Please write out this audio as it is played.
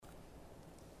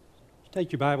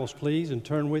Take your Bibles, please, and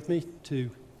turn with me to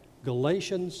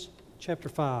Galatians chapter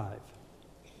 5.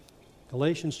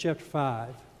 Galatians chapter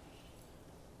 5.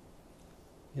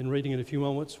 In reading in a few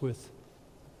moments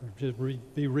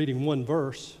be reading one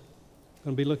verse. I'm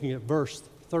going to be looking at verse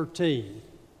 13.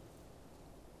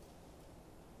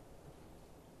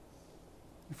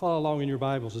 You follow along in your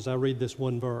Bibles as I read this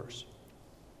one verse.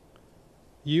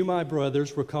 You, my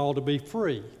brothers, were called to be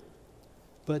free,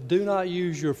 but do not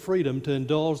use your freedom to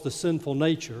indulge the sinful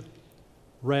nature.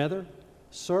 Rather,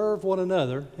 serve one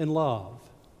another in love.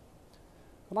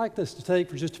 I'd like us to take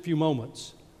for just a few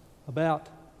moments about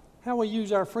how we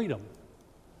use our freedom.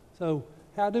 So,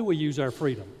 how do we use our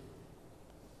freedom?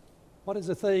 What is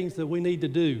the things that we need to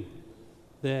do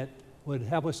that would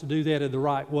help us to do that in the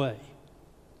right way?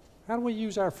 How do we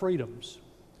use our freedoms?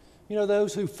 You know,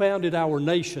 those who founded our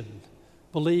nation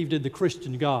believed in the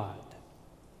Christian God.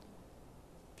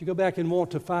 If you go back and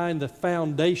want to find the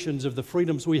foundations of the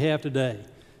freedoms we have today,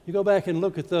 you go back and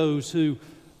look at those who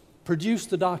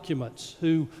produced the documents,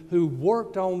 who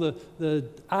worked on the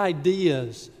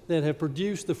ideas that have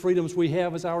produced the freedoms we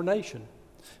have as our nation.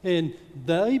 And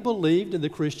they believed in the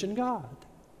Christian God.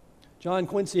 John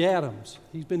Quincy Adams,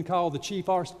 he's been called the chief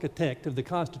architect of the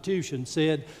Constitution,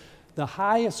 said, "The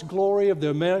highest glory of the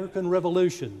American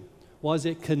Revolution was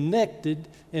it connected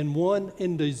in one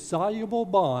indissoluble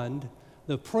bond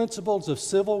the principles of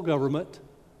civil government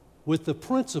with the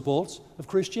principles of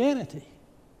Christianity."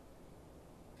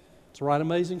 It's a right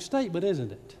amazing statement,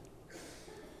 isn't it?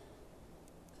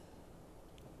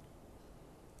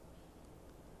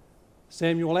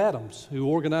 Samuel Adams, who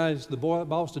organized the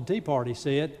Boston Tea Party,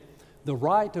 said, "The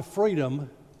right to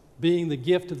freedom being the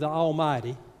gift of the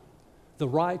Almighty, the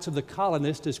rights of the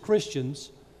colonists as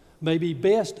Christians may be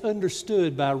best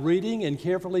understood by reading and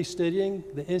carefully studying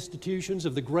the institutions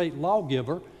of the great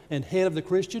lawgiver and head of the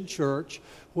Christian church,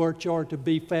 which are to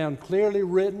be found clearly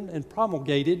written and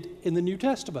promulgated in the New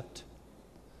Testament."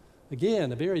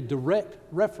 Again, a very direct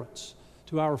reference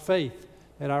to our faith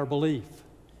and our belief.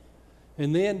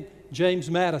 And then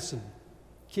James Madison,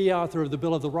 key author of the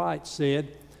Bill of Rights,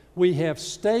 said, "We have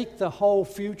staked the whole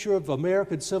future of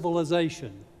American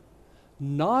civilization,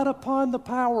 not upon the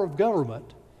power of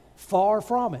government, far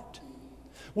from it.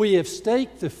 We have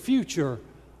staked the future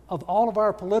of all of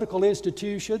our political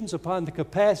institutions upon the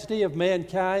capacity of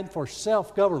mankind for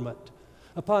self-government,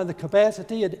 upon the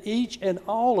capacity of each and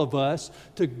all of us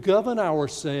to govern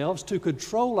ourselves, to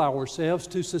control ourselves,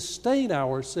 to sustain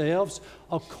ourselves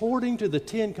according to the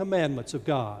 10 Commandments of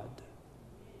God."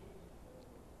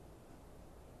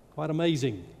 Quite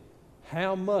amazing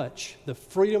how much the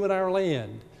freedom in our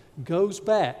land goes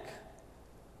back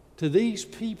to these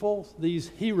people, these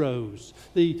heroes,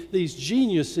 these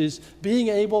geniuses being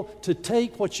able to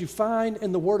take what you find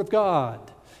in the Word of God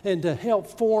and to help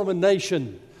form a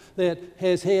nation that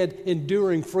has had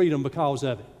enduring freedom because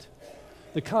of it.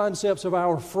 The concepts of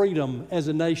our freedom as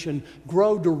a nation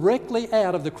grow directly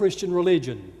out of the Christian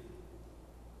religion.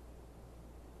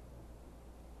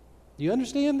 Do you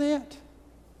understand that?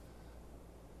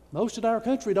 Most of our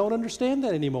country don't understand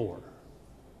that anymore.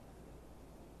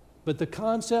 But the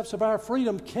concepts of our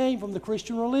freedom came from the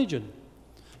Christian religion.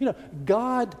 You know,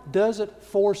 God doesn't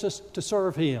force us to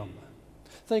serve Him.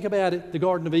 Think about it, the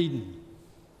Garden of Eden.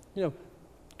 You know,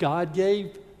 God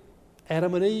gave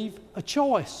Adam and Eve a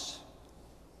choice.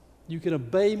 You can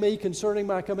obey me concerning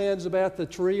my commands about the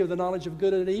tree of the knowledge of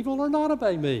good and evil, or not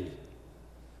obey me.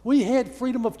 We had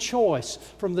freedom of choice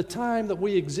from the time that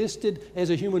we existed as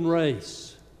a human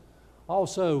race.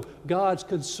 Also, God's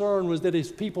concern was that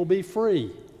His people be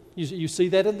free. You see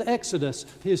that in the Exodus,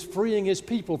 His freeing His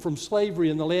people from slavery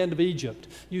in the land of Egypt.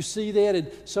 You see that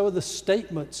in some of the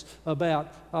statements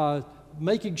about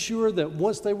making sure that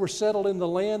once they were settled in the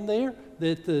land there,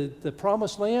 that the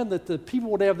promised land, that the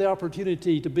people would have the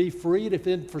opportunity to be freed if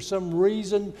then for some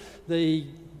reason they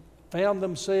found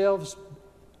themselves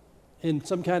in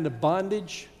some kind of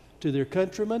bondage to their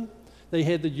countrymen. They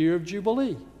had the year of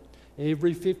Jubilee.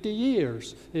 Every 50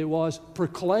 years, it was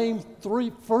proclaimed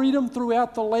freedom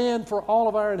throughout the land for all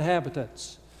of our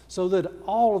inhabitants, so that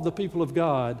all of the people of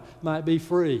God might be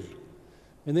free.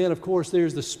 And then, of course,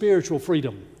 there's the spiritual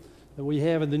freedom that we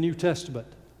have in the New Testament.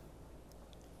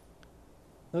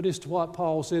 Notice what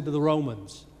Paul said to the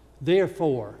Romans.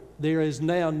 "Therefore, there is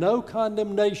now no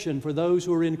condemnation for those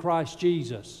who are in Christ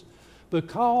Jesus,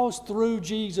 because through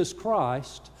Jesus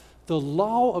Christ, the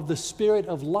law of the Spirit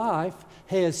of life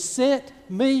has set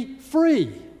me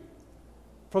free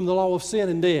from the law of sin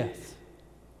and death."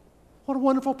 What a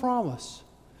wonderful promise.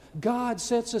 God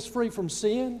sets us free from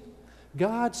sin.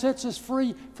 God sets us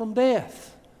free from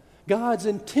death. God's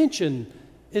intention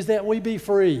is that we be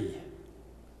free.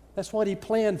 That's what He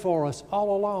planned for us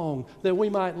all along, that we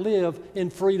might live in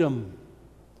freedom.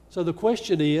 So the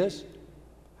question is,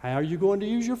 how are you going to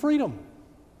use your freedom?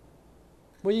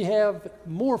 We have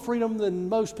more freedom than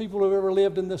most people who have ever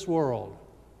lived in this world.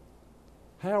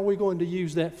 How are we going to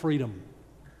use that freedom?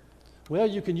 Well,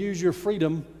 you can use your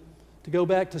freedom to go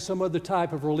back to some other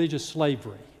type of religious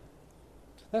slavery.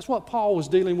 That's what Paul was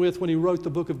dealing with when he wrote the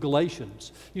book of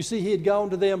Galatians. You see, he had gone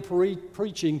to them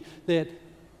preaching that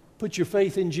put your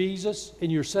faith in Jesus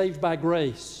and you're saved by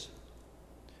grace.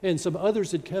 And some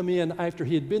others had come in after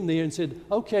he had been there and said,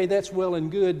 okay, that's well and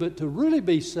good, but to really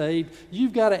be saved,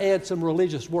 you've got to add some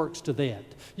religious works to that.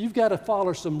 You've got to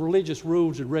follow some religious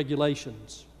rules and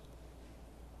regulations.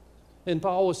 And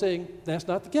Paul was saying, that's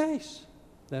not the case.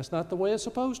 That's not the way it's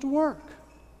supposed to work.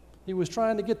 He was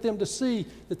trying to get them to see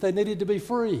that they needed to be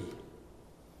free.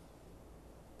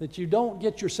 That you don't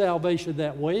get your salvation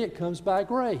that way, it comes by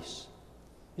grace.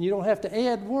 And you don't have to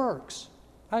add works.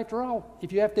 After all,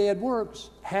 if you have to add works,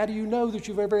 how do you know that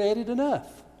you've ever added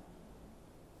enough?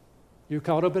 You're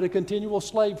caught up in a continual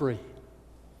slavery.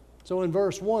 So in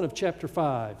verse 1 of chapter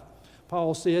 5,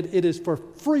 Paul said, it is for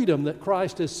freedom that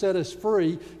Christ has set us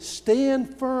free.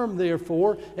 Stand firm,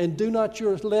 therefore, and do not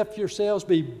let yourselves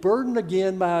be burdened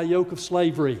again by a yoke of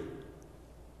slavery.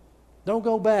 Don't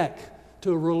go back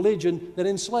to a religion that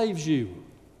enslaves you.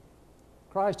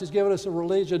 Christ has given us a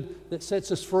religion that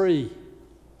sets us free.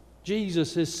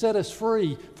 Jesus has set us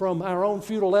free from our own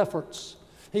futile efforts.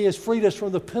 He has freed us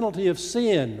from the penalty of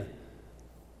sin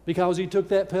because He took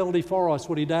that penalty for us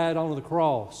when He died on the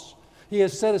cross. He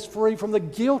has set us free from the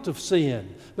guilt of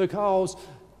sin because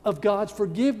of God's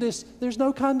forgiveness. There's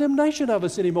no condemnation of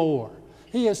us anymore.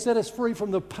 He has set us free from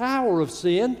the power of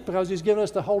sin because He's given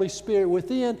us the Holy Spirit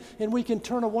within, and we can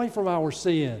turn away from our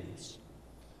sins.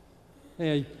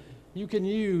 Now, you can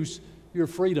use your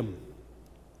freedom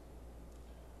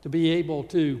to be able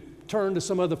to turn to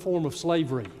some other form of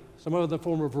slavery, some other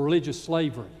form of religious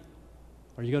slavery.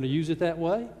 Are you going to use it that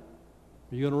way?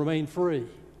 Are you going to remain free?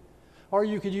 Or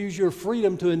you could use your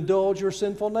freedom to indulge your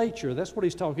sinful nature. That's what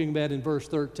he's talking about in verse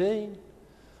 13.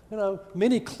 You know,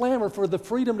 many clamor for the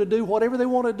freedom to do whatever they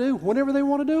want to do, whenever they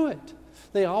want to do it.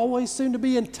 They always seem to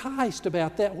be enticed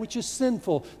about that which is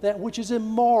sinful, that which is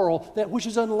immoral, that which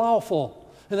is unlawful.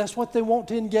 And that's what they want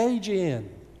to engage in.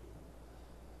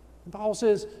 And Paul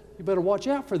says, you better watch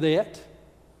out for that.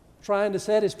 Trying to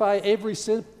satisfy every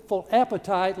sinful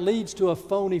appetite leads to a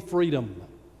phony freedom.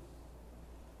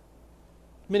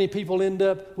 Many people end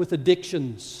up with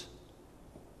addictions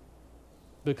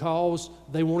because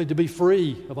they wanted to be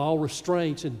free of all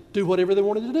restraints and do whatever they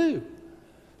wanted to do.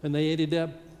 And they ended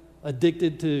up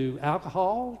addicted to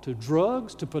alcohol, to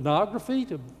drugs, to pornography,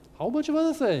 to a whole bunch of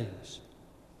other things.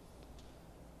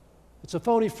 It's a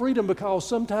phony freedom because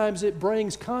sometimes it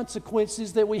brings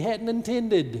consequences that we hadn't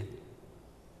intended.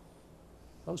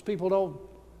 Most people don't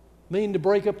mean to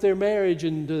break up their marriage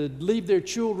and to leave their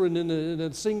children in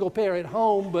a single parent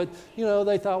home, but, you know,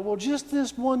 they thought, well, just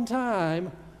this one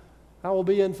time, I will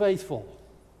be unfaithful.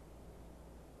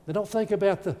 They don't think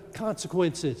about the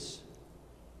consequences.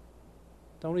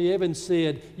 Tony Evans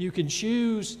said, you can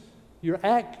choose your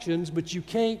actions, but you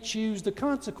can't choose the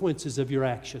consequences of your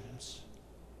actions.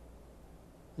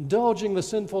 Indulging the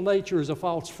sinful nature is a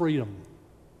false freedom.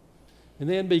 And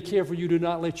then be careful you do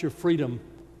not let your freedom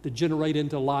degenerate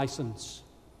into license,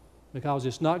 because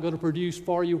it's not going to produce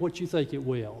for you what you think it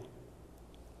will.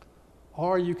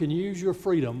 Or you can use your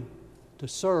freedom to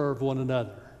serve one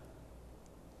another.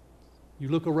 You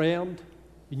look around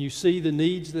and you see the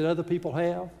needs that other people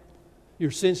have. You're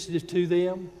sensitive to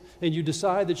them, and you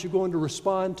decide that you're going to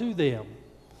respond to them.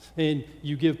 And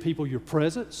you give people your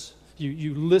presence.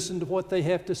 You listen to what they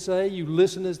have to say. You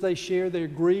listen as they share their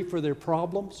grief or their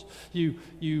problems.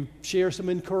 You share some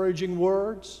encouraging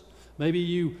words. Maybe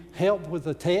you help with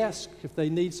a task if they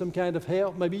need some kind of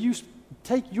help. Maybe you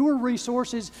take your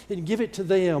resources and give it to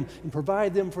them and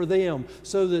provide them for them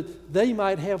so that they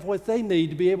might have what they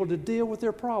need to be able to deal with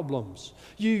their problems.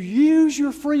 You use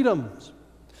your freedoms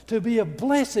to be a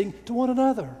blessing to one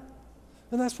another.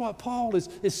 And that's what Paul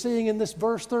is saying in this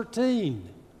verse 13.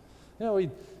 You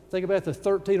know, think about the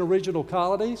 13 original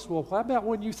colonies. Well, how about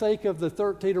when you think of the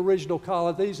 13 original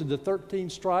colonies and the 13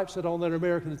 stripes that are on that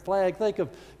American flag, think of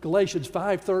Galatians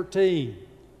 5:13.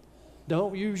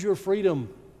 Don't use your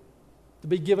freedom to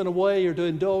be given away or to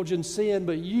indulge in sin,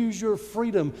 but use your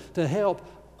freedom to help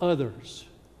others.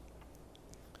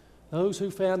 Those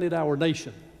who founded our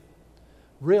nation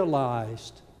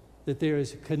realized that there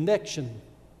is a connection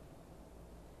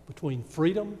between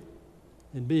freedom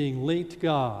and being linked to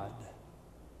God.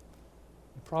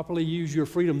 Properly use your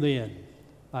freedom then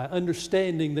by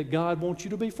understanding that God wants you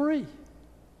to be free.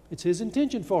 It's His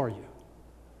intention for you.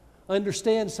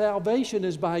 Understand salvation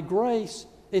is by grace.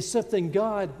 It's something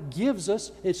God gives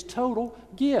us. It's total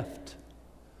gift.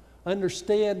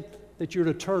 Understand that you're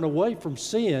to turn away from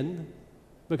sin,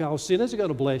 because sin isn't going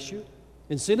to bless you,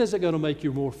 and sin isn't going to make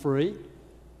you more free.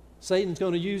 Satan's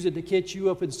going to use it to catch you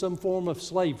up in some form of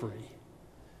slavery,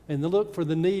 and to look for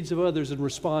the needs of others and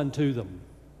respond to them.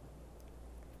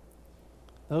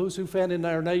 Those who found in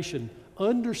our nation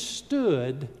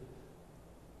understood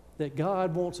that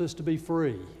God wants us to be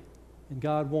free, and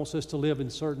God wants us to live in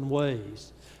certain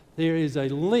ways. There is a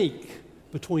link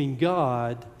between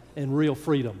God and real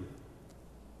freedom.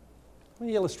 Let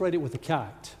me illustrate it with a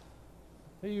kite.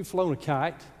 Maybe you've flown a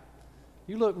kite.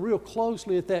 You look real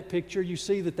closely at that picture, you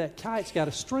see that that kite's got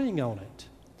a string on it.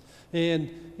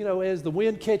 And, you know, as the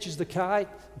wind catches the kite,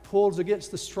 pulls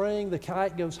against the string, the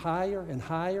kite goes higher and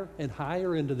higher and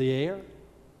higher into the air.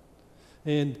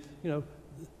 And, you know,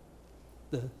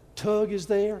 the tug is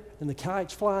there and the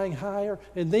kite's flying higher.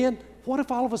 And then, what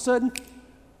if all of a sudden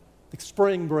the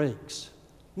spring breaks?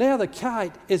 Now the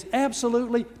kite is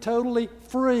absolutely, totally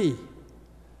free.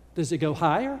 Does it go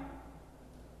higher?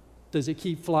 Does it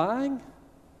keep flying?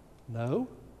 No.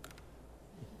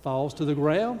 It falls to the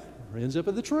ground or ends up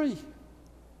in the tree.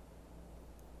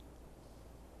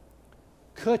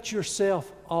 Cut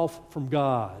yourself off from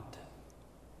God,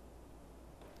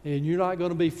 and you're not going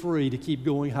to be free to keep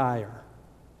going higher.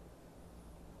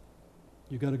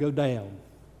 You're going to go down.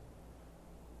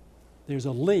 There's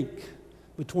a link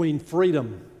between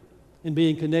freedom and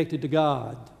being connected to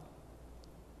God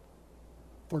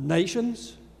for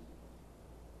nations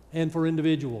and for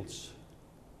individuals.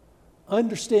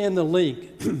 Understand the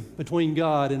link between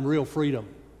God and real freedom.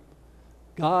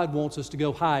 God wants us to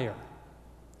go higher.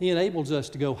 He enables us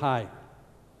to go higher.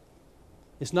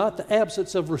 It's not the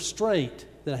absence of restraint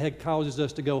that causes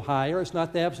us to go higher. It's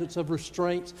not the absence of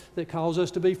restraints that cause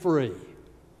us to be free.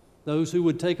 Those who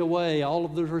would take away all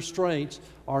of the restraints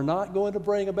are not going to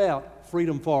bring about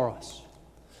freedom for us.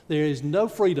 There is no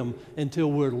freedom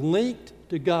until we're linked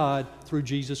to God through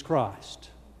Jesus Christ.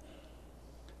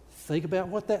 Think about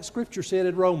what that scripture said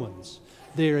in Romans.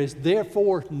 There is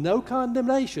therefore no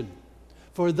condemnation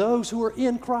for those who are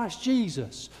in Christ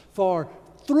Jesus. For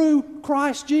through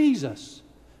Christ Jesus,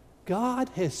 God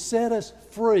has set us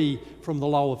free from the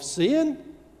law of sin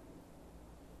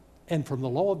and from the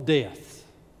law of death.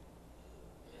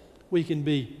 We can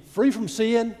be free from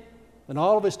sin and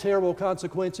all of its terrible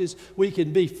consequences. We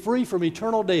can be free from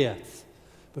eternal death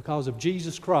because of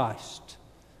Jesus Christ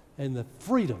and the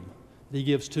freedom that He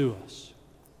gives to us.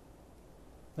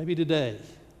 Maybe today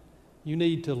you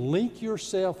need to link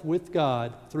yourself with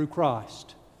God through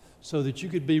Christ so that you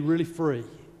could be really free.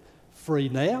 Free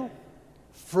now,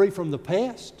 free from the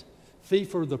past, free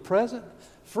for the present,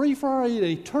 free for an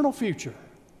eternal future.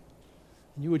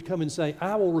 And you would come and say,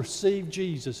 I will receive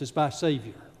Jesus as my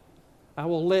Savior. I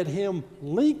will let Him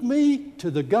link me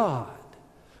to the God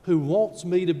who wants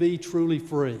me to be truly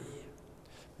free.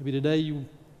 Maybe today you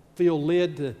feel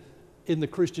led to, in the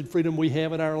Christian freedom we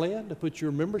have in our land, to put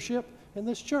your membership in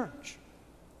this church,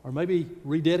 or maybe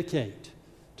rededicate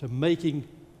to making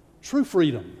true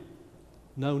freedom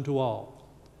known to all.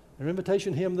 Our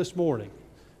invitation hymn this morning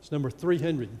is number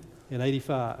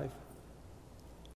 385.